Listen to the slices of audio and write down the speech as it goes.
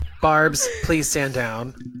Barb's, please stand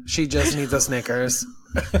down. She just needs a Snickers.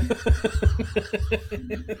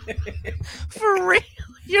 For real,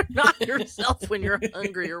 you're not yourself when you're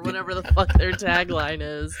hungry or whatever the fuck their tagline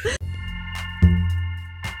is.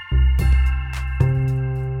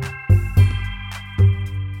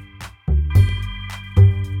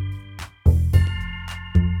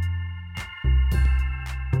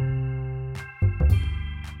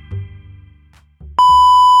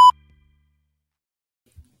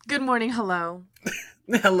 Good morning, hello.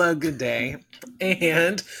 Hello, good day.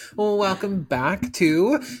 And welcome back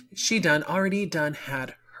to She Done, Already Done,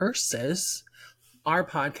 Had Hearses, our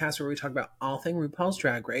podcast where we talk about all things RuPaul's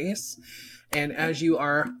Drag Race. And as you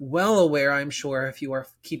are well aware, I'm sure if you are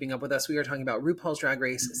keeping up with us, we are talking about RuPaul's Drag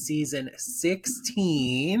Race Season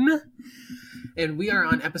 16. And we are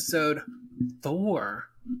on episode 4.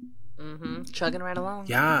 Chugging right along.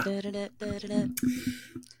 Yeah.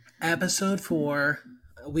 Episode 4.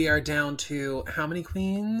 We are down to how many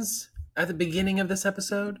queens at the beginning of this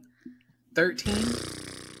episode? 13?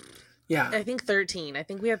 Yeah. I think 13. I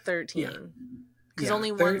think we have 13. Because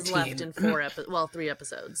only 13. One's left in 3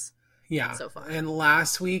 episodes. Yeah. So far. And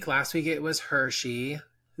last week it was Hershey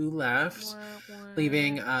who left,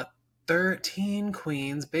 leaving 13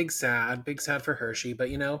 queens. Big sad for Hershey.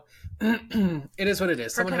 But, you know, it is what it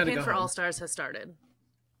is. Someone had to go for home. All Stars has started.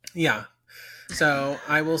 Yeah. So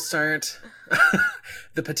I will start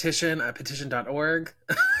the petition at petition.org.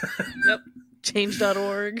 Yep.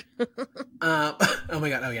 Change.org. Oh my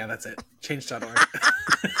God. Oh yeah, that's it. Change.org.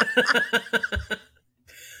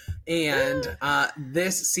 And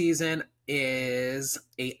this season is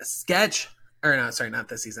a sketch. Or no, sorry, not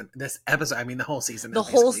this season. This episode, I mean the whole season. The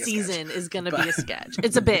whole season is going to be a sketch.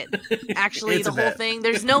 It's a bit. Actually, it's the whole thing.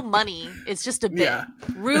 There's no money. It's just a bit. Yeah.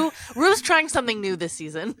 Ru's trying something new this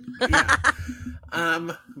season. Yeah.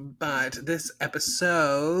 But this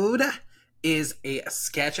episode is a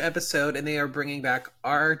sketch episode, and they are bringing back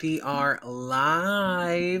RDR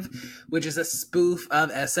Live, which is a spoof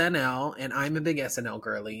of SNL, and I'm a big SNL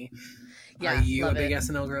girly. Yeah, are you a big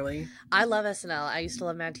SNL girly? I love SNL. I used to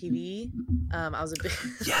love Mad TV. I was a big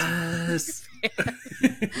yes.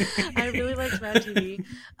 I really liked Mad TV.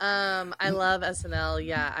 I love SNL.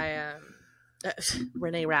 Yeah,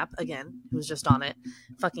 Renee Rapp again, who was just on it,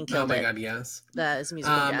 fucking killed it. Oh my God, yes. As a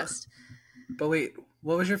musical guest. But wait,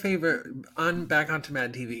 what was your favorite? Back onto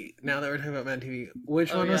Mad TV. Now that we're talking about Mad TV,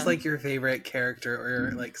 which one was like your favorite character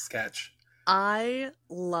or like sketch? I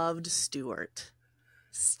loved Stuart.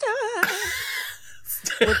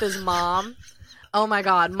 With his mom. Oh my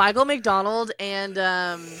God, Michael McDonald and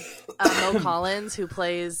Mo Collins, who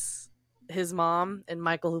plays his mom, and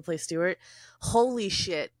Michael, who plays Stuart. Holy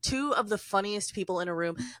shit, 2 of the funniest people in a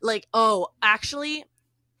room. Like, oh, actually,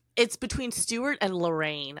 it's between Stuart and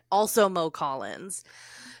Lorraine, also Mo Collins.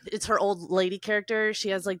 It's her old lady character. She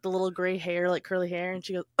has like the little gray hair, like curly hair, and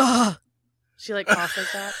she goes, ugh. She like coughs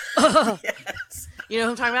like that. Ugh. Yes. You know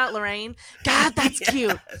who I'm talking about? Lorraine? God, that's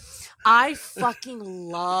cute. I fucking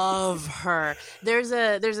love her. There's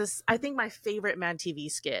a I think my favorite Mad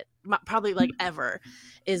TV skit, probably like ever,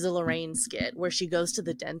 is a Lorraine skit where she goes to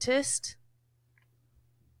the dentist.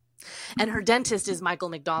 And her dentist is Michael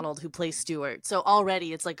McDonald, who plays Stuart. So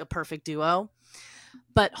already it's like a perfect duo.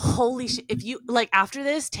 But holy shit, if you like after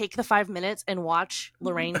this, take the 5 minutes and watch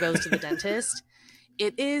Lorraine Goes to the Dentist.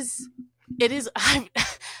 It is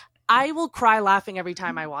I will cry laughing every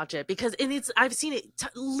time I watch it because I've seen it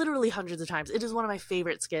literally hundreds of times. It is one of my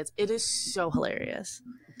favorite skits. It is so hilarious.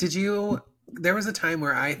 There was a time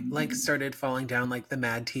where I like started falling down like the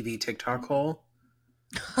Mad TV TikTok hole.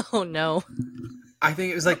 Oh no. I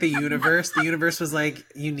think it was like the universe. The universe was like,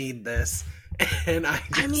 you need this. And I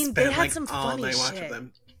spent they had like some all funny night shit. watching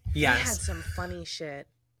them. Yes. They had some funny shit.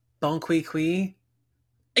 Bon Qui Qui.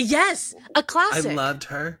 Yes, a classic. I loved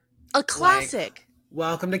her. A classic. Like,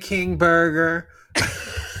 welcome to King Burger.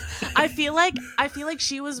 I feel like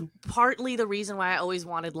she was partly the reason why I always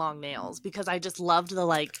wanted long nails, because I just loved the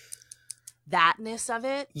like thatness of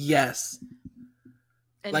it. Yes.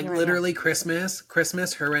 And like literally Christmas,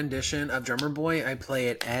 her rendition of Drummer Boy, I play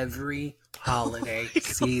it every holiday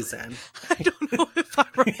season. I don't know if I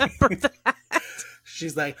remember that.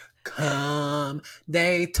 She's like, come,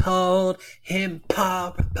 they told him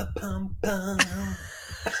pop, pum, pum.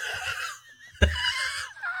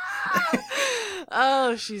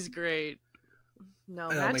 Oh, she's great. No,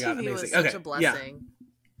 Mad TV amazing. was such a blessing.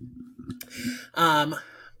 Yeah.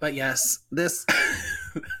 But yes, this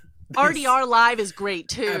RDR Live is great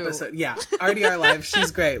too. Episode, yeah, RDR Live,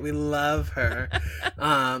 she's great. We love her.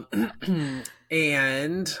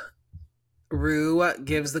 And Ru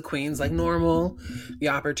gives the queens, like normal, the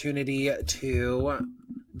opportunity to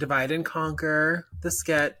divide and conquer the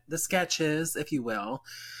sketches, if you will.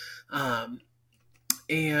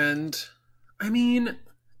 And I mean,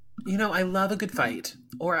 you know, I love a good fight,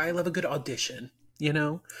 or I love a good audition. You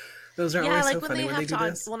know, those are Yeah, I always like so when funny they when have they do to,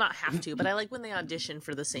 this. well, not have to, but I like when they audition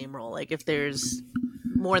for the same role. Like if there's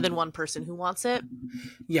more than one person who wants it.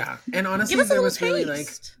 Yeah, and Give honestly, us a there little was really like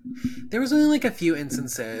taste. there was only like a few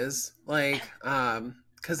instances, like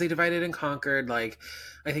because they divided and conquered. Like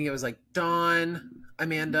I think it was like Dawn,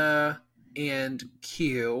 Amanda, and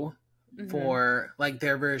Q for like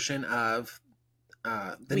their version of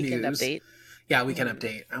the Weekend news. update. Yeah, Weekend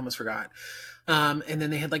Update. I almost forgot. And then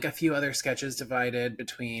they had like a few other sketches divided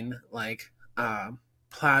between like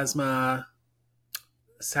Plasma,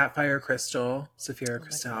 Sapphire Crystal, Saphira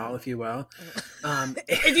Crystal, if you will.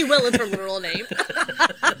 If you will, it's her literal name.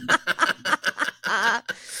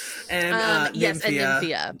 And yes, Nymphia. and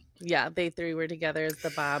Nymphia. Yeah, they three were together as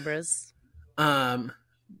the Barbras.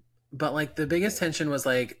 But like the biggest tension was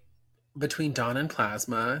like between Dawn and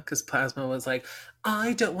Plasma, because Plasma was like,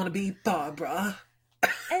 I don't want to be Barbara.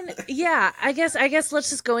 And yeah, I guess let's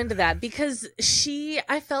just go into that, because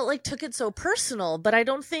I felt like took it so personal, but I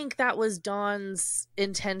don't think that was Dawn's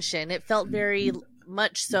intention. It felt very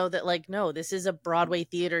much so that like, no, this is a Broadway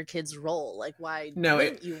theater kid's role. Like, why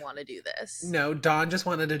wouldn't you want to do this? No, Dawn just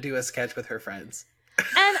wanted to do a sketch with her friends.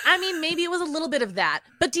 And I mean, maybe it was a little bit of that,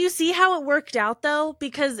 but do you see how it worked out though?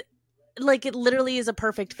 Because like it literally is a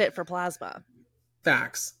perfect fit for Plasma.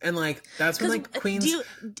 Facts. And like that's when like Queen's,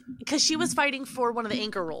 because she was fighting for one of the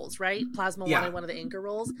anchor roles, right? Plasma wanted one of the anchor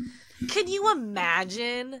roles. Can you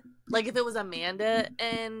imagine like if it was Amanda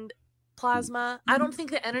and Plasma? I don't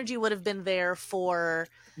think the energy would have been there for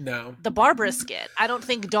the Barbara skit. I don't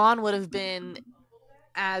think Dawn would have been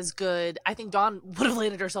as good. I think Dawn would have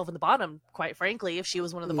landed herself in the bottom, quite frankly, if she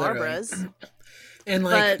was one of the Barbras. And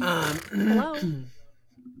like hello.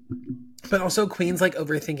 But also Queen's like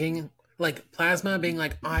overthinking, like Plasma being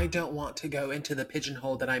like, I don't want to go into the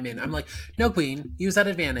pigeonhole that I'm in. I'm like, no, Queen, use that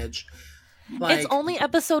advantage. Like, it's only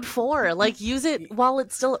episode 4. Like, use it while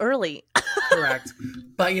it's still early. Correct.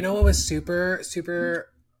 But you know what was super, super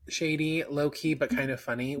shady, low-key, but kind of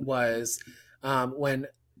funny was when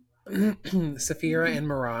Saphira and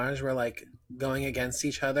Mirage were like going against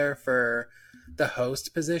each other for the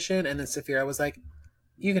host position, and then Saphira was like,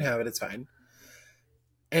 you can have it, it's fine.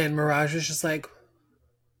 And Mirage was just like,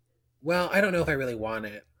 well, I don't know if I really want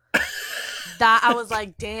it. That I was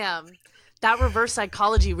like, damn, that reverse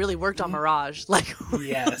psychology really worked on Mirage. Like, really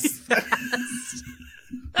yes. Fast.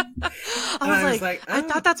 I was like, oh. I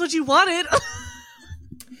thought that's what you wanted.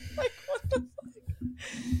 Like, what the fuck?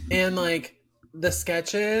 And like the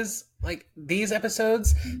sketches, like these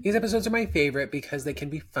episodes are my favorite because they can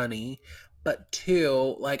be funny. But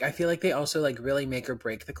 2, like I feel like they also like really make or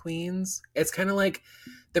break the queens. It's kind of like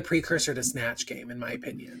the precursor to Snatch Game, in my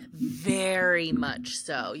opinion. Very much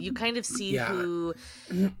so. You kind of see who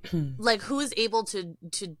is able to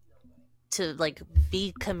like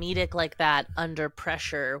be comedic like that under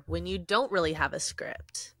pressure when you don't really have a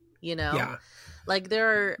script, you know? Yeah. Like there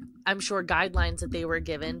are, I'm sure, guidelines that they were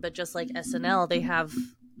given, but just like SNL, they have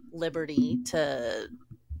liberty to,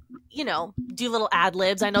 you know, do little ad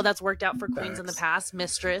libs. I know that's worked out for queens in the past.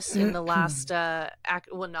 Mistress in the last not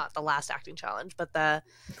the last acting challenge, but the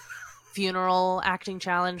funeral acting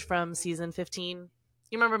challenge from season 15.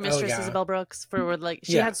 You remember Mistress Isabel Brooks? For like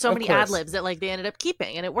she had so many ad libs that like they ended up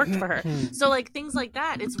keeping, and it worked for her. So like things like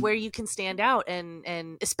that, it's where you can stand out,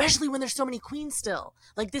 and especially when there's so many queens still.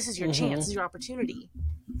 Like this is your chance, this is your opportunity.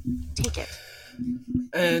 Take it.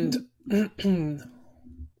 And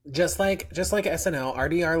just like SNL,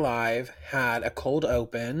 RDR Live had a cold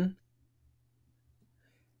open,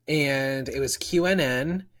 and it was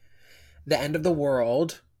QNN, the end of the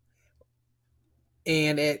world.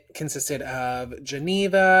 And it consisted of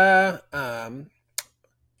Geneva,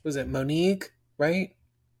 was it Monique, right?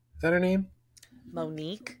 Is that her name?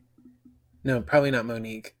 Monique? No, probably not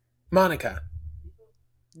Monique. Monica.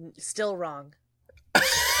 Still wrong.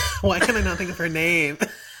 Why can I not think of her name?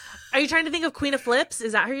 Are you trying to think of Queen of Flips?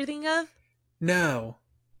 Is that who you're thinking of? No.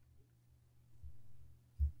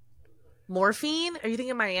 Morphine? Are you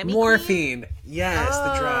thinking of Miami Morphine. Queen? Yes,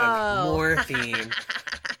 the drug. Morphine.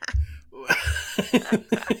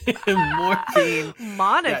 Morphine.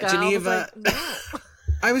 Monica. Yeah, Geneva.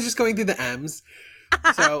 I was just going through the M's.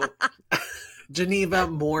 So Geneva,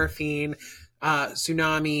 Morphine,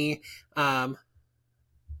 Tsunami,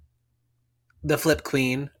 the Flip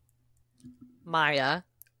Queen. Maya,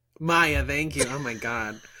 thank you. Oh my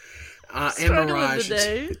god. And Mirage.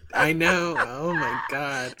 I know. Oh my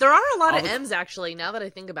god. There are a lot of M's actually, now that I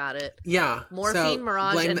think about it. Yeah. Morphine,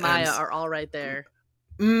 Mirage, and Maya are all right there.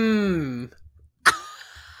 Mmm.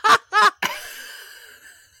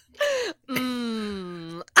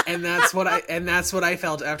 Mm. And that's what I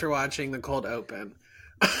felt after watching the cold open.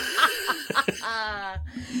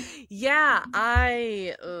 Yeah,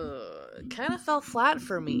 I kind of fell flat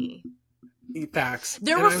for me. Facts.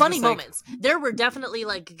 There And were I was funny just like, moments. There were definitely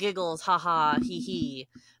like giggles, haha, hee hee,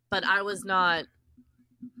 but I was not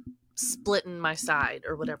splitting my side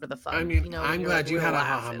or whatever the fuck. I mean, You know, when I'm you're like glad you real had a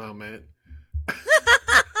haha laughing. moment.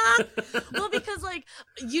 Well, because like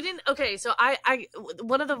you didn't. Okay, so I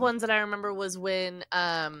one of the ones that I remember was when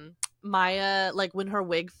Maya, like when her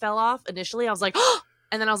wig fell off. Initially, I was like,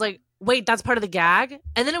 and then I was like, wait, that's part of the gag,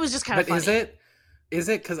 and then it was just kind of But is funny. it? Is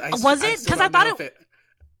it? Because Was I it? still Because I don't thought know it. if it.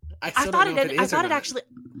 I still don't know if it I is or thought it not. actually.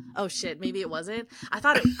 Oh shit! Maybe it wasn't.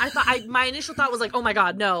 My initial thought was like, oh my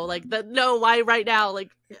god, no! Like no, why right now?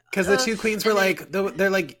 Like, Because the two queens were and then like, they're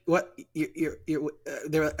like, what?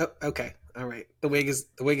 They're like, oh, okay, all right. The wig is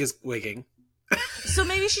wigging. so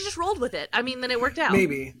maybe she just rolled with it. I mean, then it worked out.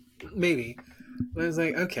 Maybe. But I was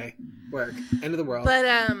like, okay, work. End of the world. But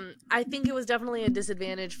I think it was definitely a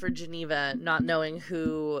disadvantage for Geneva not knowing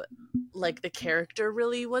who like the character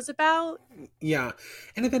really was about. Yeah,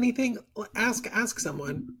 and if anything, ask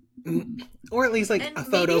someone, or at least like And a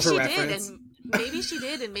photo for reference. maybe she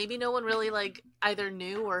did, and maybe no one really like either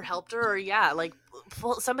knew or helped her, or yeah, like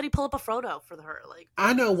somebody pull up a photo for her. Like,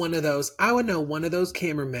 I know one of those. I would know one of those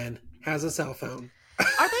cameramen has a cell phone.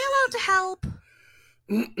 are they allowed to help?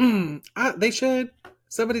 They should.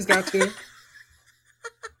 Somebody's got to.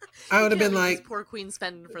 I would have been These like, poor queens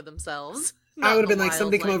fending for themselves. I Not would in have the been like, wild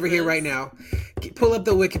somebody come over here right this. now. Pull up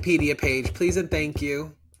the Wikipedia page, please and thank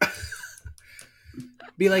you.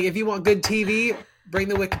 Be like, if you want good TV, bring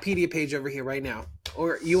the Wikipedia page over here right now,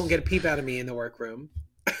 or you won't get a peep out of me in the workroom.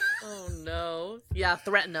 Oh no! Yeah,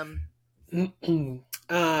 threaten them.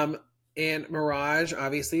 And Mirage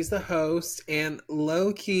obviously is the host, and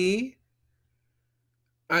low key,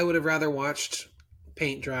 I would have rather watched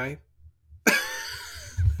paint dry.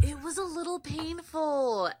 It was a little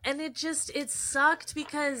painful, and it sucked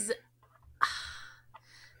because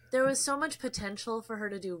there was so much potential for her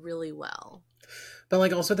to do really well. But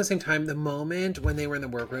like also at the same time, the moment when they were in the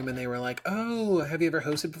workroom and they were like, "Oh, have you ever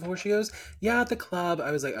hosted before?" She goes, "Yeah, at the club."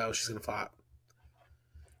 I was like, "Oh, she's gonna flop."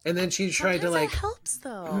 And then she tried to Sometimes like, it helps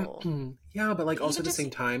though. yeah, but like also Even at the just same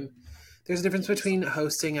time, there's a difference between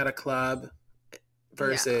hosting at a club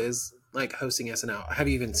versus like hosting SNL. Have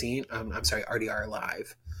you even seen? I'm sorry, RDR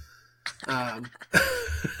live.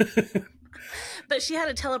 But she had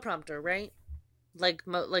a teleprompter, right? Like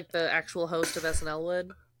the actual host of SNL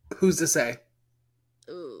would. Who's to say?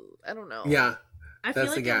 Ooh, I don't know. Yeah, I feel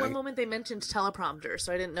like at one moment they mentioned teleprompter,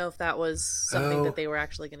 so I didn't know if that was something that they were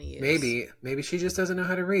actually going to use. Maybe she just doesn't know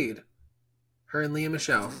how to read. Her and Leah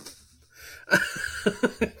Michelle.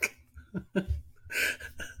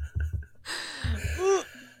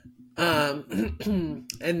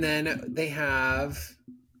 And then they have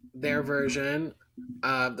their version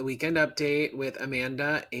of the Weekend Update with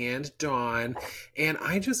Amanda and Dawn, and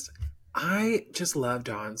I just love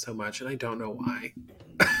Dawn so much, and I don't know why.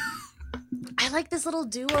 I like this little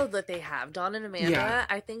duo that they have, Dawn and Amanda. Yeah.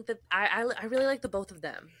 I think that I really like the both of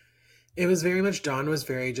them. It was very much, Dawn was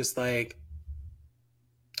very just like,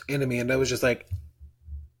 and Amanda was just like,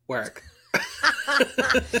 work.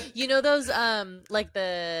 You know those like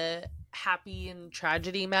the happy and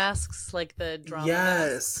tragedy masks, like the drama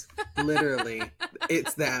Yes, literally,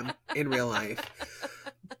 it's them in real life.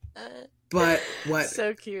 But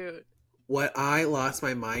so cute. What I lost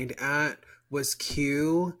my mind at was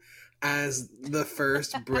Q as the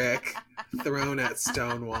first brick thrown at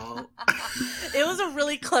Stonewall. It was a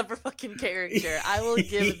really clever fucking character. I will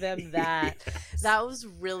give them that. Yes. That was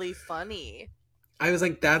really funny. I was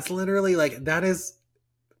like, that's literally like that is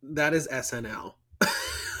SNL.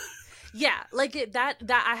 Yeah, like that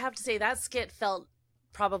I have to say that skit felt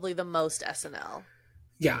probably the most SNL.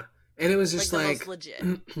 Yeah. And it was just like the like most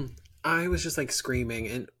legit. I was just like screaming,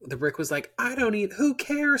 and the brick was like, I don't need, who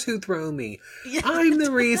cares who threw me? Yeah, I'm the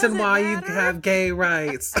reason why matter. you have gay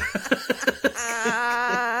rights.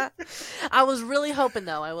 I was really hoping,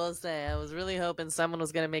 though, I will say, I was really hoping someone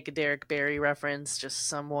was going to make a Derek Barry reference just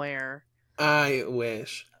somewhere. I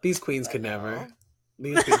wish. These queens could never.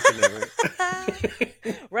 These queens could never.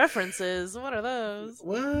 References? What are those?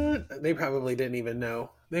 What? They probably didn't even know.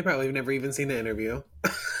 They probably have never even seen the interview.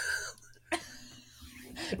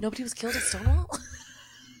 Nobody was killed at Stonewall?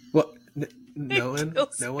 Well, no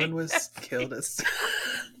one was killed at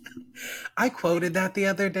I quoted that the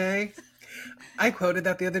other day.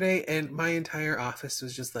 And my entire office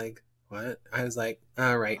was just like, what? I was like,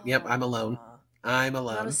 all right, yep, I'm alone. I'm Not a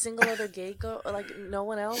alone. single other gay like no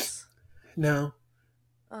one else. No,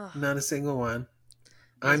 Oh, not a single one.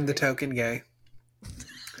 misery. I'm the token gay.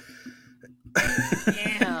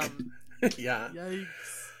 Damn. Yeah.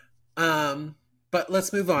 Yikes. But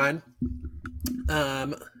let's move on.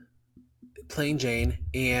 Plain Jane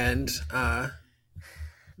and Megami.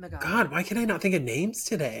 God, why can I not think of names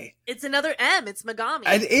today? It's another M. It's Megami.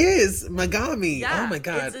 It is Megami. Yeah. Oh my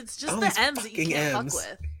God. It's just all the these M's that you fucking can't M's. fuck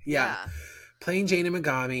with. Yeah. Plain Jane and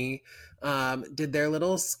Megami did their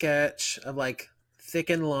little sketch of like thick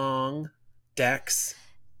and long decks.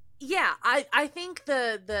 Yeah, I think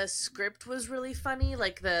the script was really funny.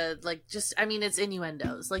 Like it's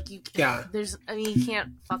innuendos. Like you can't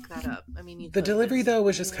fuck that up. I mean, the delivery though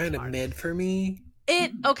was just kind of mid for me.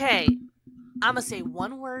 Okay. I'm gonna say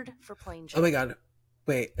one word for Plain Jane. Oh my God.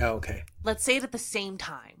 Wait. Oh, okay. Let's say it at the same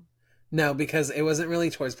time. No, because it wasn't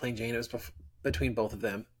really towards Plain Jane. It was between both of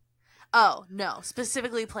them. Oh, no.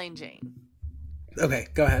 Specifically Plain Jane. Okay,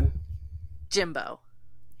 go ahead. Jimbo.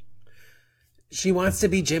 She wants to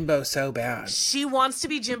be Jimbo so bad. She wants to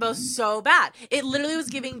be Jimbo so bad. It literally was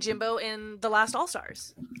giving Jimbo in The Last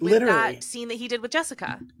All-Stars. With Literally. that scene that he did with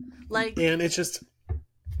Jessica. And it's just...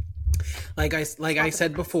 Like I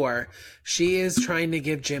said before, she is trying to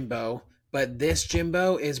give Jimbo, but this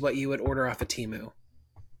Jimbo is what you would order off of Temu.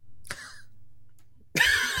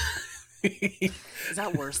 Is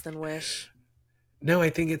that worse than Wish? No, I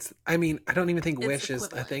think I don't even think It's Wish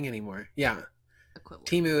equivalent. is a thing anymore. Yeah. Equivalent.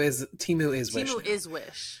 Temu is Wish. Temu is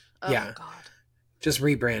Wish. Oh, Yeah. God. Just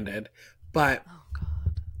rebranded. But Oh,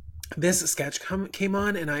 God. this sketch came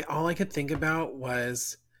on, and all I could think about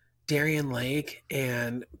was Darien Lake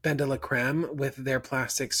and Ben de la Creme with their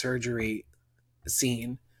plastic surgery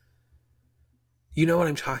scene. You know what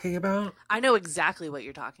I'm talking about? I know exactly what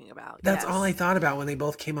you're talking about. That's yes. all I thought about when they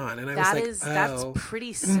both came on. And I was like, that's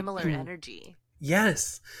pretty similar energy.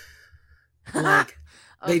 Yes. Like,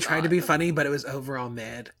 they Oh, tried to be funny, but it was overall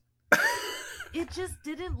mid. It just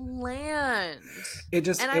didn't land.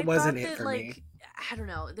 It wasn't it for me. I don't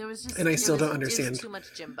know. There was just... And I still don't understand. It was too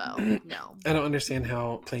much Jimbo. No. I don't understand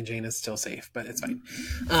how Plain Jane is still safe, but it's fine.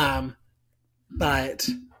 But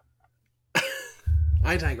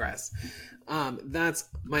I digress. That's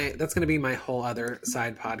going to be my whole other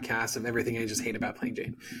side podcast of everything I just hate about Plain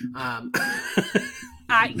Jane.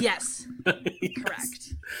 Yes. Yes.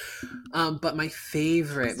 Correct. But my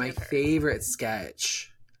favorite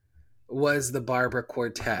sketch was the Barbara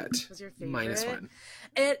Quartet. Was your favorite? -1.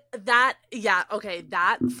 That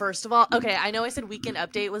first of all, I know I said Weekend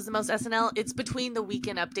Update was the most SNL. It's between the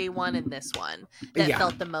Weekend Update one and this one that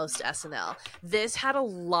felt the most SNL. This had a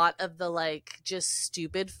lot of the just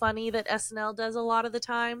stupid funny that SNL does a lot of the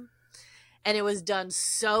time, and it was done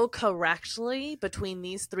so correctly between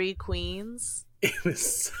these three queens. It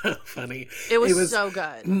was so funny. It was so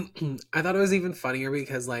good. I thought it was even funnier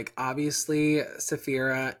because obviously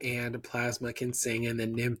Saphira and Plasma can sing and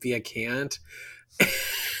then Nymphia can't.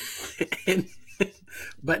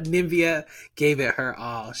 But Nymphia gave it her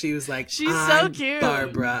all. She was like, she's I'm so cute,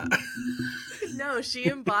 Barbara. No, she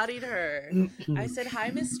embodied her. I said, hi,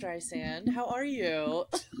 Miss Streisand. How are you?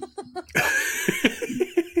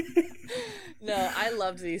 No, I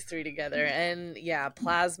loved these three together. And yeah,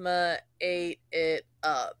 Plasma ate it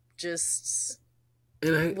up.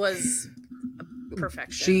 Was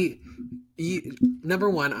perfection.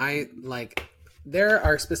 Number one, there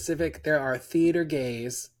are theater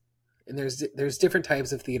gays, and there's different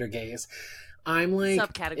types of theater gays. I'm like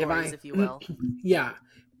subcategories, if you will. Yeah.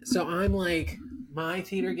 So I'm like, my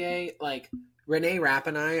theater gay, Renee Rapp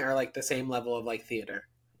and I are the same level of theater.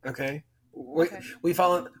 Okay? We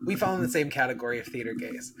fall in the same category of theater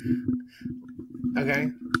gays. Okay?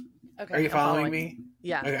 Okay. Are you following me?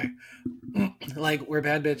 Yeah. Okay. We're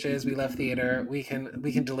bad bitches. We love theater. We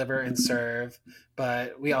can deliver and serve,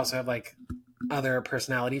 but we also have other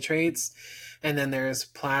personality traits. And then there's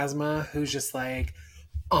Plasma, who's just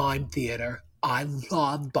I'm theater. I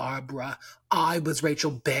love Barbara. I was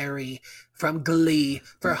Rachel Berry from Glee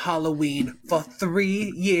for Halloween for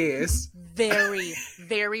 3 years. Very,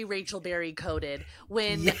 very Rachel Berry coded.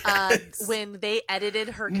 When they edited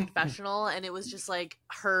her confessional and it was just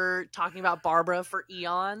her talking about Barbara for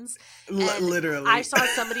eons. Literally. I saw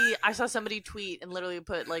somebody tweet and literally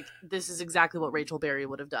put this is exactly what Rachel Berry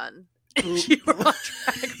would have done. She were on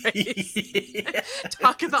Drag Race. Yes.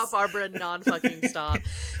 Talk about Barbara non-fucking stop.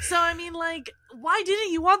 So I mean, why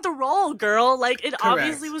didn't you want the role, girl? It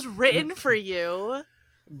obviously was written for you.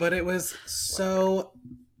 But it was so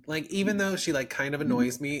even though she kind of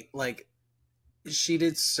annoys me, she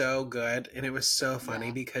did so good, and it was so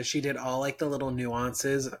funny because she did all the little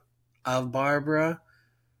nuances of Barbara.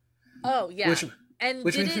 Oh yeah. Which And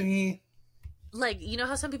which did makes it me like, you know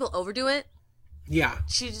how some people overdo it? yeah.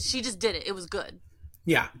 She just did it. It was good.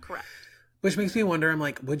 Yeah. Correct. Which makes me wonder, I'm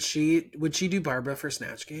like, would she do Barbara for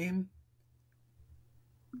Snatch Game?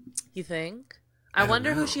 You think? I I don't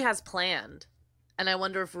wonder who know. she has planned. And I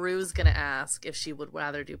wonder if Rue's gonna ask if she would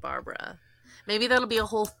rather do Barbara. Maybe that'll be a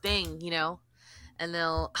whole thing, you know? And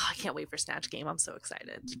they'll I can't wait for Snatch Game. I'm so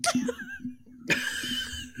excited.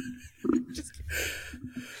 Just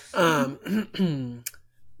Um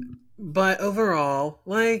but overall,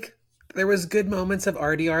 like, there was good moments of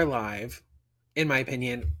RDR live, in my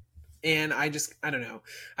opinion. And I don't know.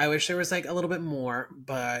 I wish there was like a little bit more,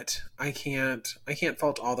 but I can't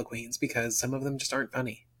fault all the queens because some of them just aren't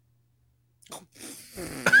funny.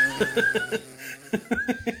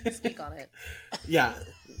 speak on it. Yeah.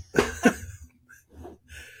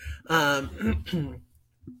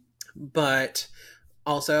 But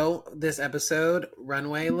also this episode,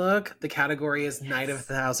 runway look, the category is Night of a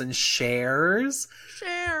Thousand Shares.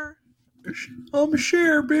 Share. I'm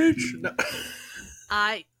share, bitch. No.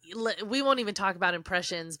 We won't even talk about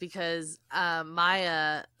impressions because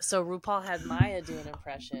Maya. So RuPaul had Maya do an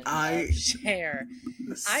impression of Cher.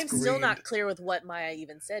 I'm still not clear with what Maya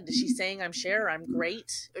even said. Is she saying I'm Cher? I'm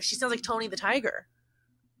great? Or she sounds like Tony the Tiger.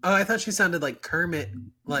 Oh, I thought she sounded like Kermit,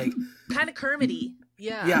 like kind of Kermity.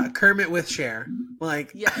 Yeah. Yeah, Kermit with Cher.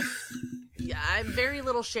 Like yes. Yeah, I'm very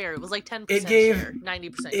little Cher. It was like 10% Cher,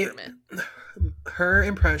 90% Kermit. Her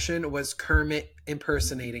impression was Kermit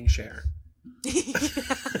impersonating Cher.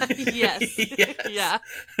 yes. Yes. Yeah.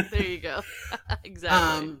 There you go.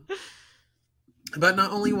 Exactly. But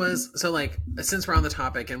not only was so like since we're on the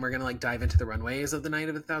topic and we're gonna like dive into the runways of the Night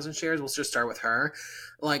of a Thousand Shares, we'll just start with her.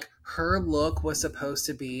 Like her look was supposed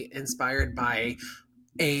to be inspired by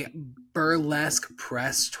a burlesque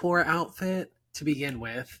press tour outfit to begin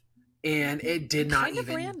with, and it did not kind of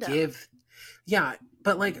even random. give. Yeah,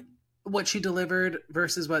 but like what she delivered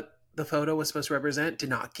versus what the photo was supposed to represent did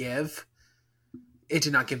not give. It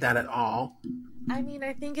did not give that at all. I mean,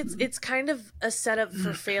 I think it's kind of a setup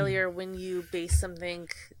for failure when you base something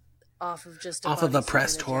off of just off of a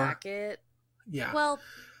press tour jacket. Yeah. Well,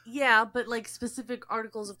 yeah, but like specific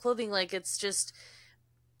articles of clothing, like it's just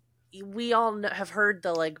we all have heard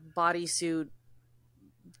the like bodysuit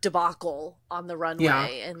debacle on the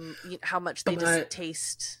runway and how much they just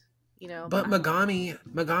taste. You know, but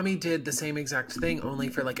Megami did the same exact thing, only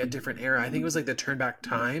for like a different era. I think it was like the Turn Back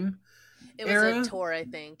Time. It was era. a tour, I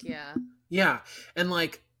think. Yeah. Yeah, and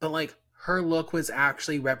like, but like her look was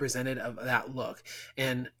actually representative of that look,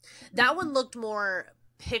 and that one looked more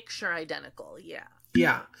picture identical. Yeah.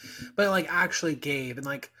 Yeah, but like actually gave, and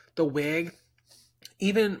like the wig,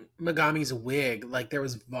 even Megami's wig, like there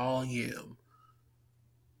was volume.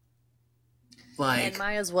 Like, and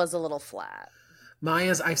Maya's was a little flat.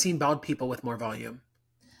 Maya's, I've seen bald people with more volume.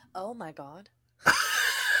 Oh my god.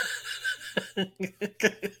 I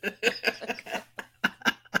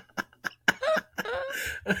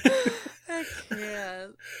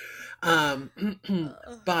can't.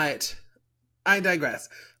 But I digress.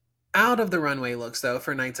 Out of the runway looks though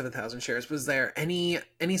for Nights of a Thousand Shares, was there any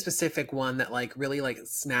specific one that like really like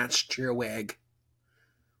snatched your wig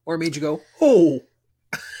or made you go, oh?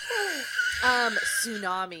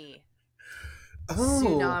 Tsunami. Oh.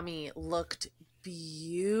 Tsunami looked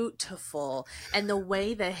beautiful, and the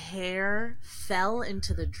way the hair fell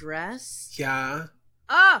into the dress. Yeah.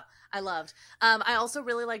 I loved. I also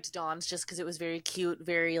really liked Dawn's just because it was very cute,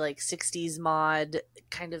 very like 60s mod,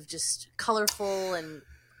 kind of just colorful, and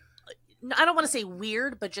I don't want to say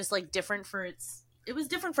weird, but just like different for its. It was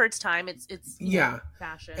different for its time. It's yeah,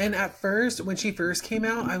 fashion. And at first, when she first came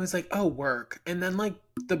out, I was like, oh, work. And then like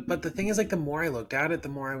but the thing is, like, the more I looked at it, the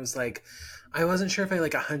more I was like, I wasn't sure if I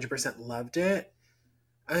like 100% loved it.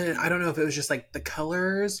 And I don't know if it was just like the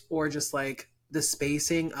colors or just like the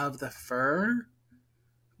spacing of the fur.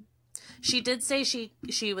 She did say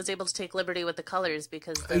she was able to take liberty with the colors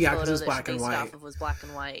because the photo that she based off of was black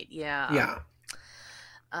and white. Yeah. Yeah.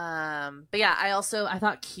 But yeah, I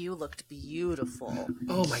thought Q looked beautiful.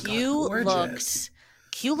 Oh my god, gorgeous.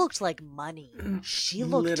 Q looked like money. She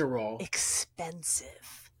looked literal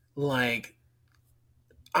expensive. Like,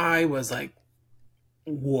 I was like,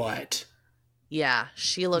 what? Yeah,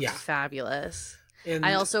 she looked fabulous. And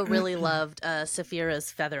I also really loved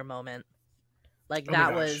Saphira's feather moment. Like,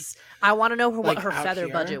 that was, I want to know what her feather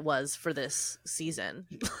budget was for this season.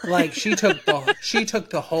 Like, she took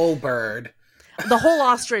the whole bird. The whole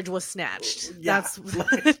ostrich was snatched. Yeah. That's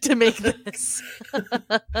to make this.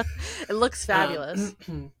 It looks fabulous.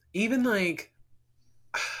 Even like,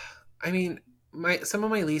 I mean, some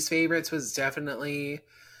of my least favorites was definitely,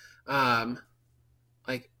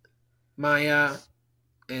 like Maya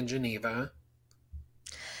and Geneva.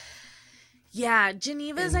 Yeah,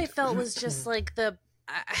 Geneva's And I felt was just like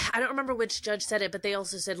I don't remember which judge said it, but they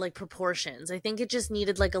also said like proportions. I think it just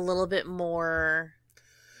needed like a little bit more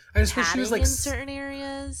I just wish she was padding like, in certain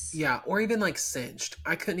areas. yeah, or even like cinched.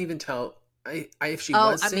 I couldn't even tell. If she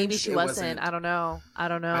Oh, was maybe cinched, she it wasn't. wasn't. I don't know. I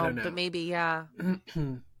don't I know, don't but know. maybe yeah.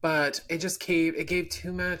 But it gave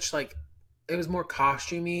too much, like, it was more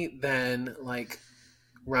costumey than like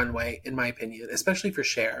runway, in my opinion, especially for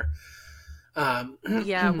Cher.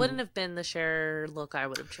 Yeah, it wouldn't have been the Cher look I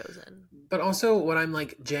would have chosen. But also, what I'm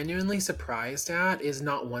like genuinely surprised at is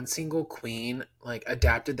not one single queen like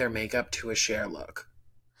adapted their makeup to a Cher look.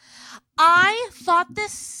 I thought the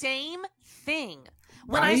same thing.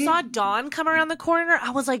 When I Right? saw Dawn come around the corner, I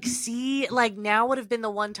was like, see, like now would have been the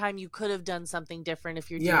one time you could have done something different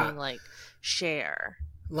if you're Yeah. doing like Cher.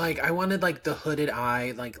 Like, I wanted like the hooded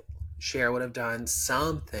eye, like Cher would have done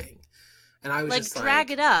something. And I was Like just drag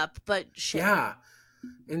like, it up, but Cher. yeah.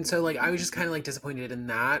 And so like I was just kind of like disappointed in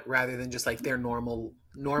that rather than just like their normal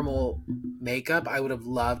makeup. I would have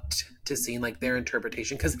loved to see like their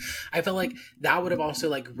interpretation, cuz I felt like that would have also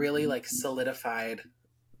like really like solidified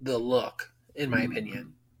the look, in my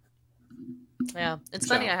opinion. Yeah, it's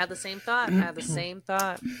funny. So I had the same thought. I had the same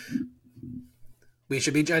thought. we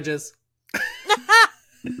should be judges.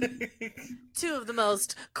 Two of the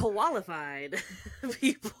most qualified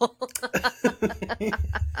people.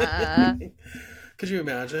 Could you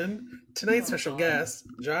imagine? Tonight's special guest,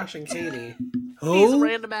 Josh and Katie. These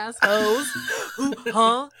random ass hoes.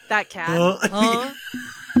 Huh? That cat. Huh?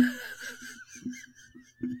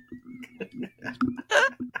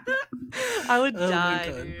 I would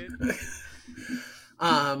die, dude.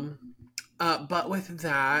 But with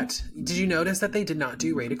that, did you notice that they did not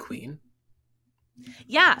do Rate a Queen?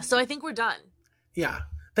 Yeah, so I think we're done. Yeah,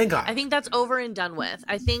 thank God. I think that's over and done with.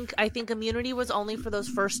 I think immunity was only for those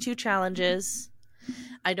first two challenges.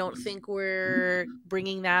 I don't think we're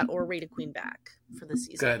bringing that or Rate a Queen back for the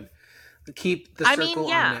season. Good. Keep the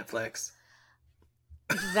circle on Netflix.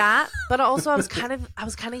 That, but also I was kind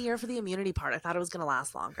of here for the immunity part. I thought it was going to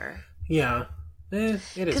last longer. Yeah. It is,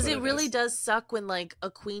 because it really does suck when like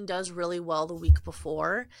a queen does really well the week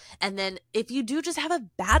before, and then if you do just have a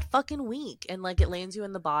bad fucking week and like it lands you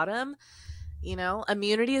in the bottom, you know,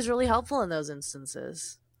 immunity is really helpful in those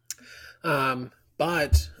instances.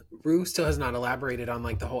 But Rue still has not elaborated on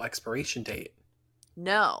like the whole expiration date.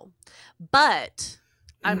 No, but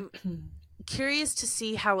I'm curious to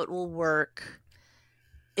see how it will work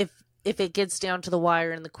if it gets down to the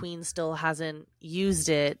wire and the queen still hasn't used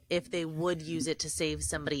it, if they would use it to save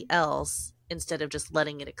somebody else instead of just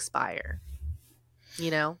letting it expire, you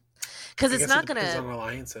know, because it's not gonna on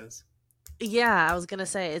alliances. Yeah, I was gonna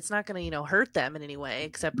say it's not gonna hurt them in any way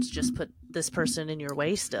except just put this person in your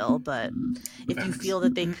way still. But if you feel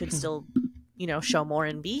that they could still show more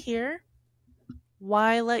and be here,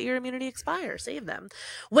 why let your immunity expire? Save them,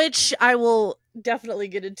 which I will definitely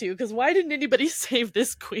get into, because why didn't anybody save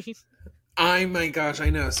this queen? Oh my gosh, I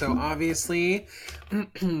know. So obviously,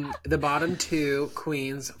 the bottom two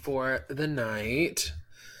queens for the night,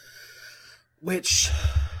 which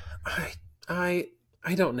I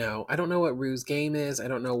don't know. I don't know what Rue's game is. I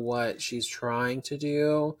don't know what she's trying to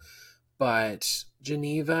do. But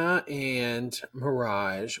Geneva and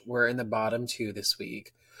Mirage were in the bottom two this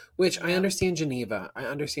week, which I understand Geneva.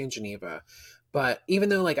 But even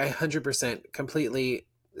though like I 100% completely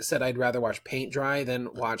said I'd rather watch paint dry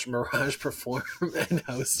than watch Mirage perform and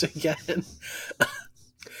host again,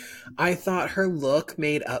 I thought her look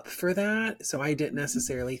made up for that, so I didn't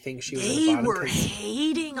necessarily think she was in the bottom. They were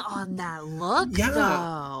hating on that look,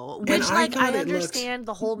 though. Which, I understand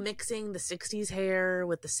the whole mixing the 60s hair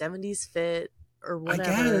with the 70s fit or whatever.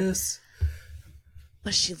 I guess.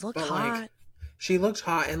 But she looked hot. She looked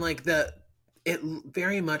hot, and like it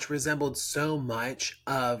very much resembled so much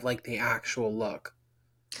of like the actual look.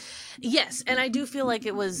 Yes, and I do feel like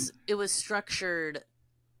it was structured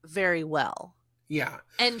very well. Yeah.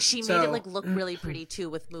 And she made it like look really pretty too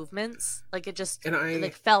with movements. Like it just it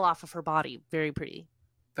like fell off of her body. Very pretty.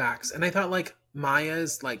 Facts. And I thought like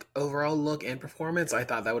Maya's like overall look and performance, I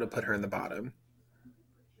thought that would have put her in the bottom.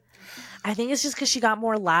 I think it's just because she got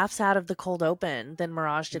more laughs out of the cold open than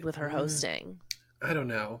Mirage did with her hosting. I don't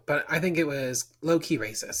know, but I think it was low-key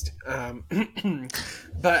racist.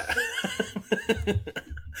 But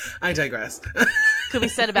I digress. Could be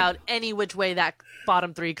said about any which way that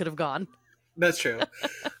bottom three could have gone. That's true.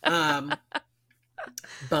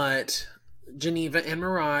 But Geneva and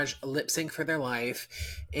Mirage lip sync for their life.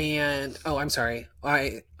 And oh, I'm sorry.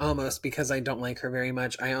 I almost, because I don't like her very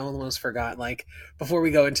much, I almost forgot, like, before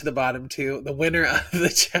we go into the bottom two, the winner of the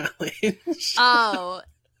challenge. Oh,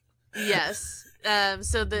 yes.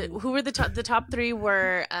 So who were the top three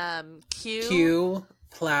were Q,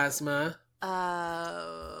 Plasma.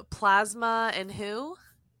 Plasma, and who?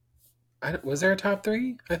 Was there a top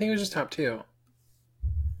three? I think it was just top two.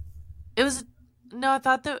 It was no, I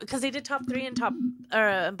thought that because they did top three and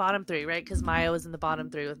bottom three, right? Because Maya was in the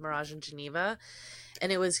bottom three with Mirage and Geneva,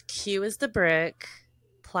 and it was Q as the brick,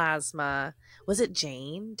 Plasma. Was it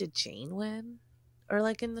Jane? Did Jane win, or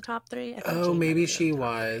like in the top three? Oh, maybe she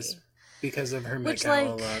was because of her Met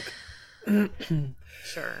Gala look.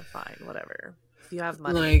 Sure, fine, whatever. If you have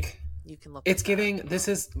money, like, you can look. It's giving. This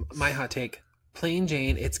is my hot take. Plain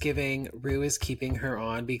Jane, it's giving Rue is keeping her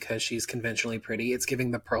on because she's conventionally pretty. It's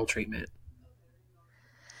giving the Pearl treatment.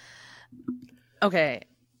 Okay.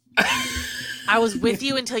 I was with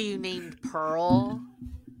you until you named Pearl.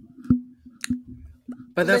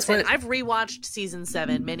 But that's Listen, I've rewatched season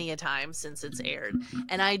 7 many a time since it's aired,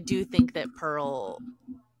 and I do think that Pearl,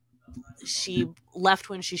 she left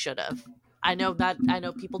when she should have. I know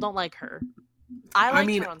people don't like her. I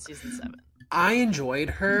liked her on season 7. I enjoyed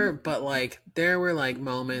her, but like there were like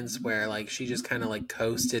moments where like she just kind of like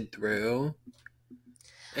coasted through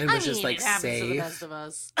and was just like it safe. To the best of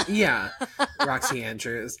us. Yeah, Roxy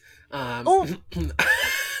Andrews. I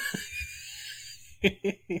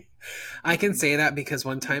can say that because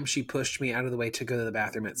one time she pushed me out of the way to go to the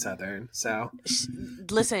bathroom at Southern. So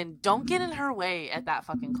listen, don't get in her way at that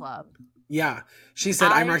fucking club. Yeah, she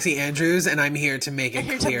said, "I'm Roxy Andrews, and I'm here to make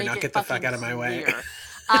it clear, not get the fuck out of my way."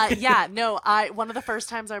 One of the first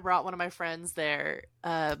times I brought one of my friends there,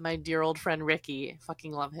 my dear old friend Ricky,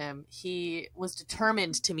 fucking love him. He was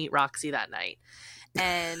determined to meet Roxy that night.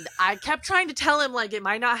 And I kept trying to tell him, like, it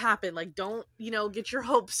might not happen. Like, don't, get your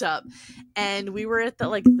hopes up. And we were at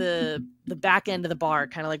the back end of the bar,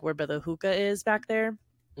 kind of like where the hookah is back there.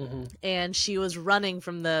 Mm-hmm. And she was running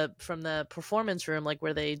from the performance room, like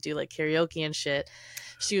where they do like karaoke and shit.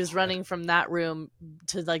 She was running from that room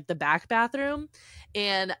to like the back bathroom,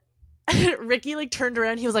 and Ricky like turned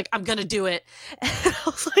around. He was like, "I'm gonna do it." And I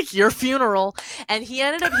was like, "Your funeral." And he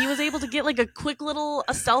was able to get like a quick little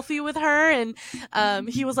selfie with her, and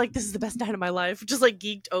he was like, "This is the best night of my life." Just like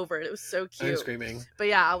geeked over it. It was so cute. I'm screaming. But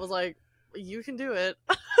yeah, I was like, "You can do it."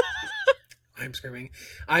 I'm screaming.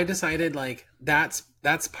 I decided like that's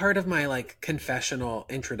part of my like confessional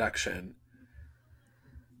introduction.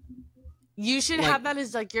 You should have that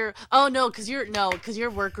as like your because your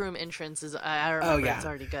workroom entrance is I remember it's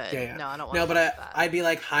already good. Yeah. No, I don't want No, but I'd be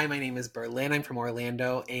like, "Hi, my name is Berlin. I'm from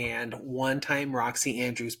Orlando, and one time Roxy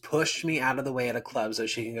Andrews pushed me out of the way at a club so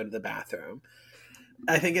she can go to the bathroom."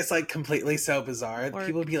 I think it's like completely so bizarre.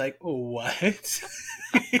 People would be like, "What?"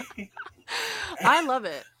 I love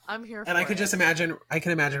it. I'm here for it. And I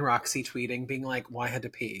can imagine Roxy tweeting, being like, "Well, I had to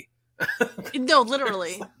pee." No,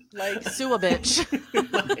 literally. Like, sue a bitch.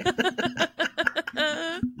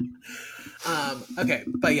 Okay,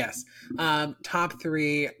 but yes. Top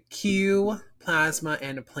 3, Q, Plasma,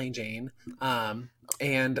 and Plain Jane.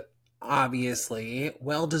 And obviously,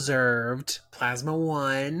 well-deserved, Plasma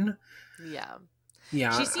won. Yeah.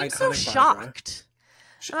 Yeah. She seems so shocked.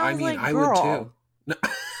 I mean, I would too. No.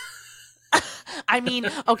 I mean,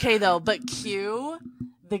 okay though, but Q,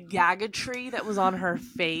 the gaggatry that was on her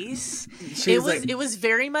face, it was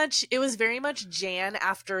very much Jan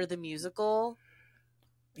after the musical.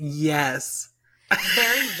 Yes.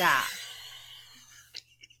 Very that.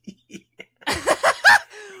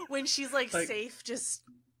 When she's like safe, just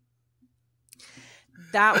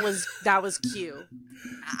that was Q.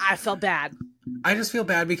 I felt bad. I just feel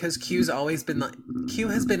bad because Q has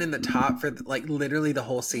been in the top for like literally the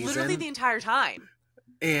whole season. Literally the entire time.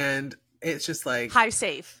 And it's just like high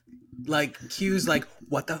safe. Like Q's like,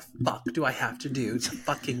 what the fuck do I have to do to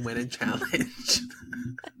fucking win a challenge?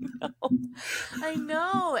 I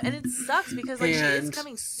know. And it sucks because like she is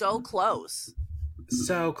coming so close.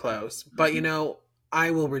 So close. But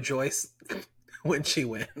I will rejoice when she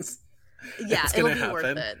wins. Yeah, it'll be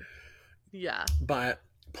worth it. Yeah. But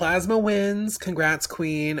Plasma wins. Congrats,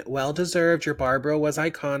 Queen. Well deserved. Your Barbara was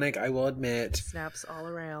iconic, I will admit. Snaps all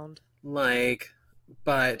around.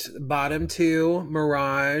 But bottom 2,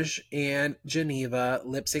 Mirage and Geneva,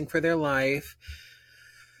 lip sync for their life.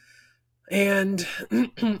 And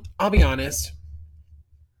I'll be honest,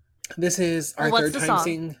 this is our third time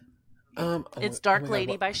seeing. It's Dark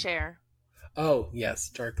Lady by Cher. Oh yes,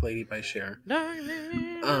 Dark Lady by Cher.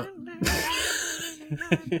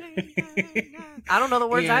 I don't know the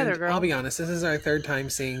words And either, girl. I'll be honest, this is our third time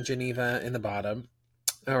seeing Geneva in the bottom.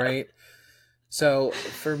 All right. So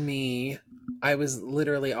for me, I was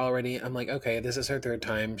literally already, I'm like, okay, this is her third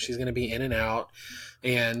time. She's going to be in and out.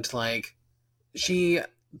 And like, she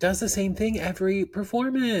does the same thing every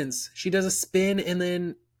performance. She does a spin and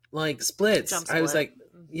then like splits. Jump I was split.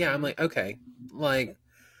 like, yeah, I'm like, okay, like,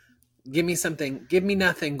 give me something. Give me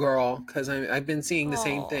nothing, girl, because I've been seeing the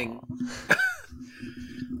same thing.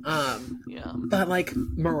 Yeah. But like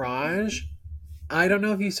Mirage, I don't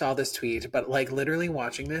know if you saw this tweet, but like literally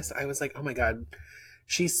watching this, I was like, oh my god,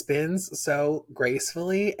 she spins so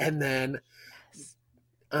gracefully, and then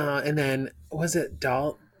was it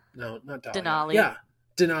Doll? No, not Dahlia. Denali. Yeah,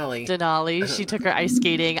 Denali. Denali. She took her ice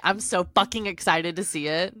skating. I'm so fucking excited to see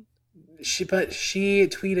it. She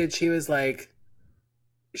tweeted, she was like,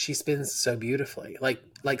 she spins so beautifully, like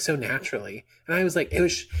so naturally, and I was like, it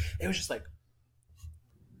was just like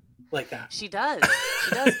that. She does.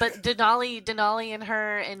 She does. But Denali and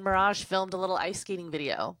her and Mirage filmed a little ice skating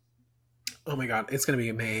video. Oh my god, it's gonna be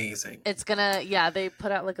amazing. It's gonna, they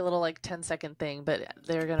put out like a little like 10-second thing, but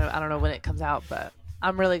they're gonna, I don't know when it comes out, but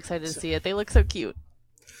I'm really excited to see it. They look so cute.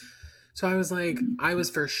 So I was like, I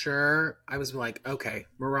was like, okay,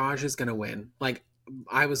 Mirage is gonna win. Like,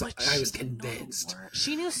 I was convinced.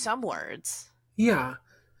 She knew some words. Yeah,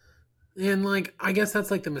 and like, I guess that's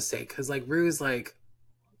like the mistake, because like Rue's like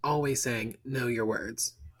always saying know your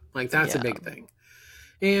words, like that's a big thing.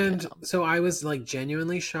 And so I was like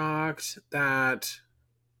genuinely shocked that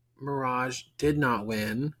Mirage did not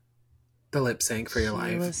win the lip sync for your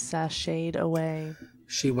life. She was sashayed away.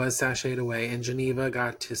 She was sashayed away, and Geneva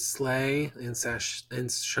got to slay and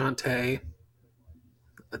Shantae.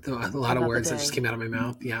 A lot of words that just came out of my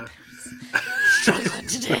mouth. Yeah. Struggling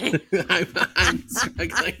today. I'm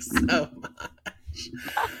struggling so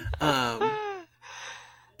much.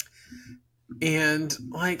 And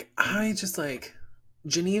like, I just like,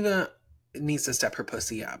 Geneva needs to step her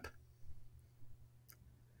pussy up.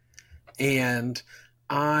 And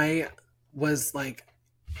I was like,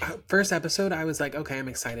 first episode, I was like, okay, I'm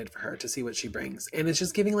excited for her to see what she brings. And it's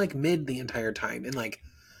just giving like mid the entire time. And like,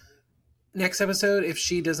 next episode, if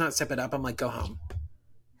she does not step it up, I'm like, go home.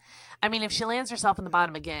 I mean, if she lands herself in the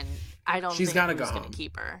bottom again, I don't think gotta who's go going home. to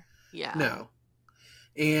keep her. Yeah. No.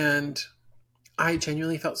 And I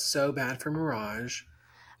genuinely felt so bad for Mirage.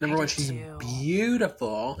 Number one, she's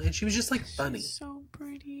beautiful, and she was just like funny. She's so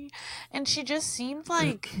pretty. And she just seemed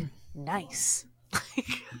like nice.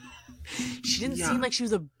 She didn't seem like she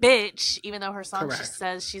was a bitch, even though her song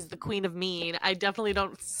says she's the queen of mean. I definitely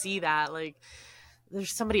don't see that. Like,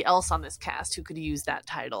 there's somebody else on this cast who could use that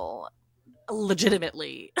title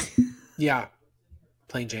legitimately. Yeah.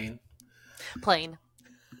 Plain Jane. Plain.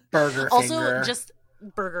 Burger also, finger. Just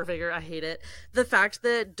burger figure. I hate it. The fact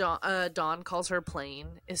that Dawn calls her Plain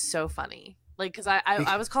is so funny. Like, because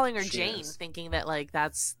I was calling her Jane, thinking that like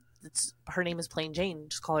her name is Plain Jane.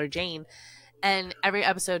 Just call her Jane. And every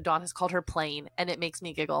episode, Dawn has called her Plain, and it makes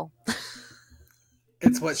me giggle.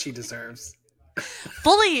 It's what she deserves.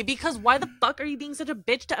 Fully, because why the fuck are you being such a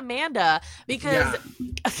bitch to Amanda? Because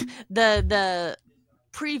the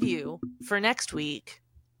preview for next week,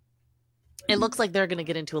 it looks like they're going to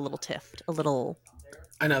get into a little tiff, another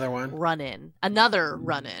run-in. I'm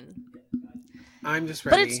just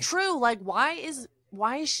ready. But it's true. Like, why is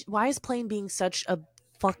Plain being such a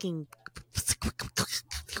fucking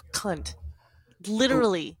cunt?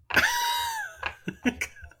 Literally.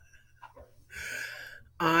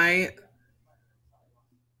 I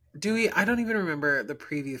don't even remember the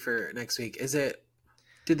preview for next week.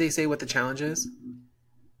 Did they say what the challenge is?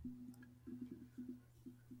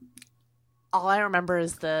 All I remember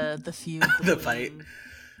is the feud. The fight.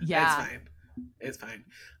 Yeah. It's fine.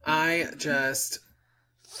 I just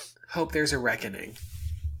hope there's a reckoning.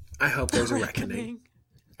 I hope there's a reckoning.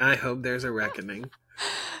 I hope there's a reckoning.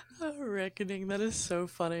 A reckoning. That is so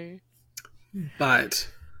funny. But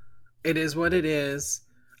it is what it is.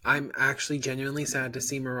 I'm actually genuinely sad to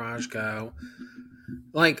see Mirage go.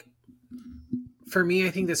 Like, for me,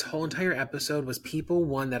 I think this whole entire episode was people,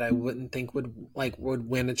 one, that I wouldn't think would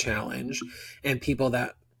win a challenge, and people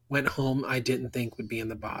that went home I didn't think would be in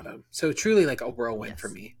the bottom. So truly like a whirlwind for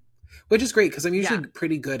me, which is great because I'm usually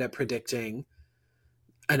pretty good at predicting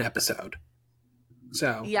an episode.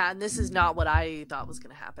 So yeah, and this is not what I thought was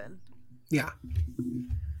going to happen. Yeah.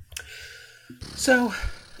 So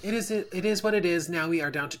it is what it is. Now we are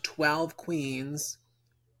down to 12 queens.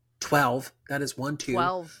 12. That is 1, 2.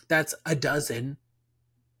 12. That's a dozen.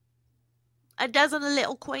 A dozen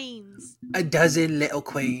little queens. A dozen little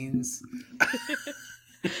queens.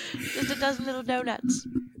 Just a dozen little donuts.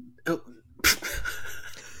 Oh.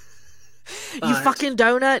 You But fucking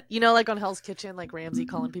donut. You know, like on Hell's Kitchen, like Ramsay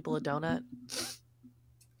calling people a donut.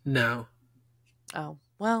 no. Oh,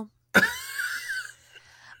 well.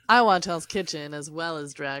 I watch Hell's Kitchen as well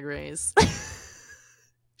as Drag Race.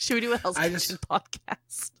 Should we do a Hell's Kitchen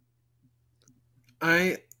podcast?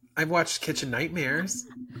 I've watched Kitchen Nightmares.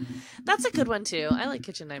 That's a good one too. I like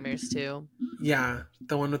Kitchen Nightmares too. Yeah,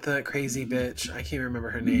 the one with the crazy bitch. I can't remember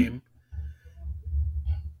her name.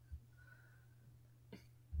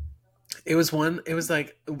 It was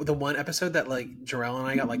like the one episode that like Jarrell and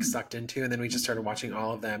I got like sucked into, and then we just started watching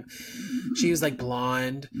all of them. She was like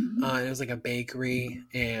blonde, and it was like a bakery,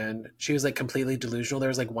 and she was like completely delusional. There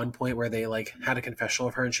was like one point where they like had a confessional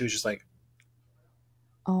of her, and she was just like,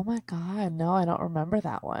 oh my god, no, I don't remember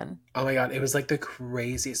that one. oh my god, it was like the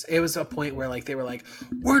craziest. It was a point where like they were like,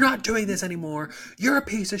 we're not doing this anymore. You're a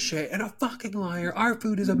piece of shit and a fucking liar. Our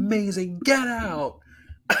food is amazing. Get out.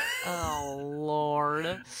 Oh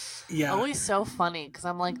Lord. Yeah. Always so funny because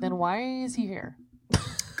I'm like, then why is he here?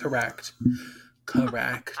 Correct.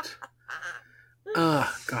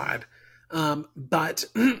 Oh God. But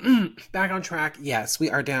back on track. Yes, we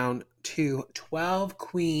are down to 12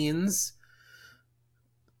 queens.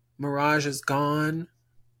 Mirage is gone,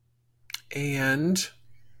 and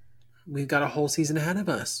we've got a whole season ahead of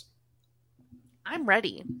us. I'm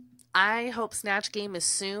ready. I hope Snatch Game is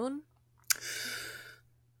soon.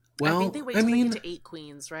 Well, I think they wait till they get to 8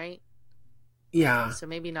 queens, right? Yeah. So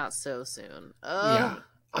maybe not so soon. Yeah.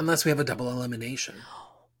 Unless we have a double elimination.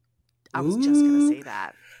 I was just gonna say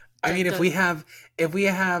that. I mean, if we have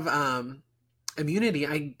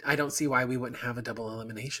immunity, I don't see why we wouldn't have a double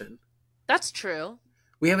elimination. That's true.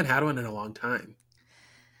 We haven't had one in a long time.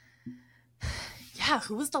 Yeah,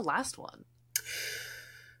 who was the last one?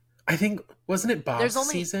 I think, wasn't it Bob's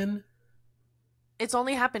season? It's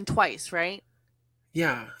only happened twice, right?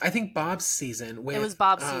 Yeah, I think Bob's season. With, it was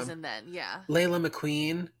Bob's season then, yeah. Layla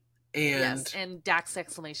McQueen Yes, and Dax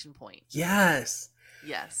exclamation point. Yes.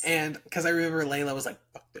 Yes. And because I remember Layla was like,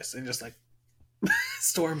 fuck this, and just like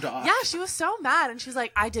stormed off. Yeah, she was so mad, and she was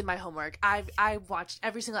like, I did my homework. I watched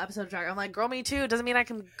every single episode of Drag Race. I'm like, girl, me too. Doesn't mean I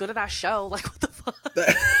can go to that show. Like, what the fuck?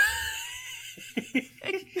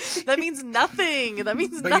 That means nothing. That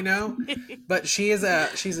means but nothing. You know, but she's a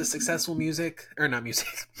successful makeup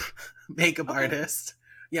artist.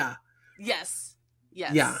 Yeah. Yes.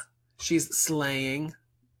 Yeah. She's slaying,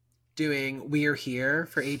 doing We're Here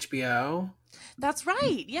for HBO. That's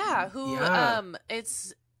right. Yeah.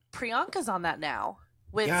 It's Priyanka's on that now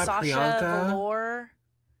with Sasha Velour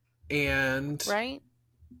and right,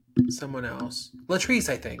 someone else, Latrice,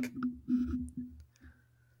 I think.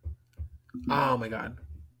 Oh my god,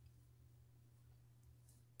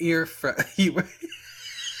 you were.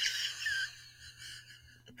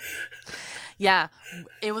 Yeah,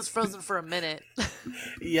 it was frozen for a minute.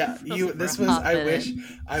 Yeah, this was. I wish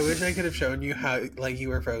I could have shown you how like you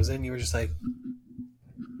were frozen. You were just like.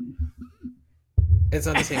 It's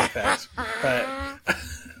not the same effect,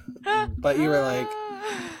 but you were like,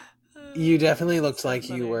 you definitely looked like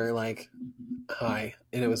you were like high,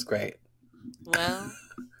 and it was great. Well,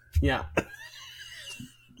 yeah.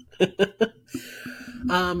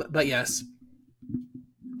 But yes,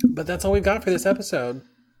 but that's all we've got for this episode.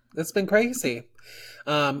 That's been crazy.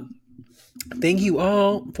 Thank you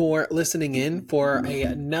all for listening in for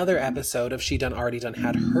another episode of She Done Already Done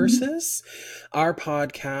Had Herses, our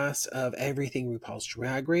podcast of everything RuPaul's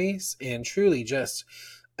Drag Race, and truly just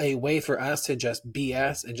a way for us to just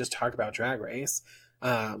BS and just talk about Drag Race,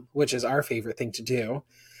 which is our favorite thing to do.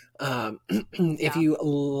 If you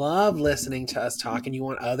love listening to us talk and you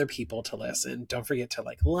want other people to listen, don't forget to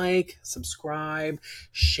like, subscribe,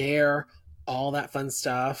 share, all that fun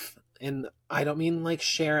stuff. And I don't mean like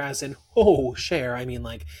share as in share. I mean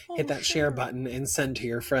like hit that share button and send to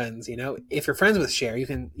your friends. You know, if you're friends with Share, you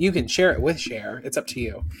can share it with Share. It's up to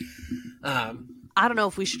you. I don't know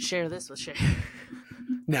if we should share this with Share.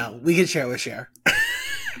 No, we can share it with Share.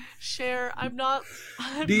 Share, I'm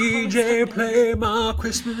DJ play my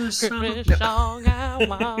Christmas song. I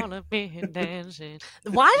wanna be dancing.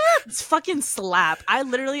 Why did that fucking slap? I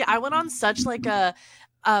went on such like a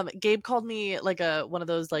Gabe called me like one of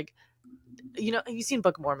those like, you know, you've seen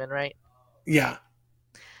Book of Mormon, right? Yeah.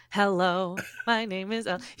 Hello, my name is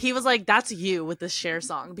he was like, that's you with this Cher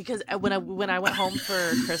song, because when I went home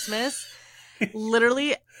for Christmas,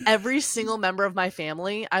 literally every single member of my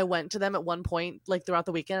family, I went to them at one point like throughout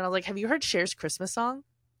the weekend and I was like, have you heard Cher's Christmas song?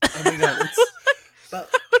 Oh my god. I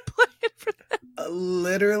would play it for them.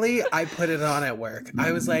 Literally, I put it on at work.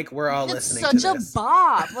 I was like, we're all listening to this. It's such a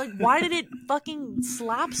bop. Like, why did it fucking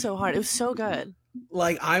slap so hard? It was so good.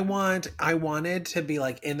 Like I wanted to be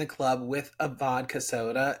like in the club with a vodka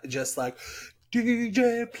soda, just like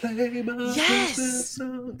DJ play my Christmas Yes.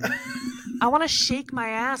 song. I want to shake my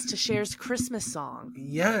ass to Cher's Christmas song.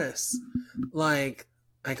 Yes. Like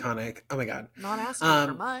iconic. Oh my god. Not asking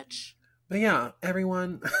for much. But yeah,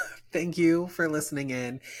 everyone, thank you for listening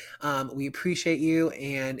in. We appreciate you.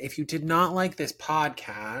 And if you did not like this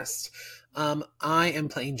podcast, I am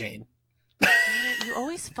plain Jane. Damn it, you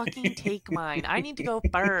always fucking take mine. I need to go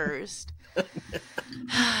first.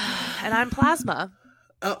 And I'm Plasma.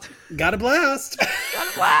 Oh, got a blast.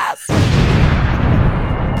 Got a blast.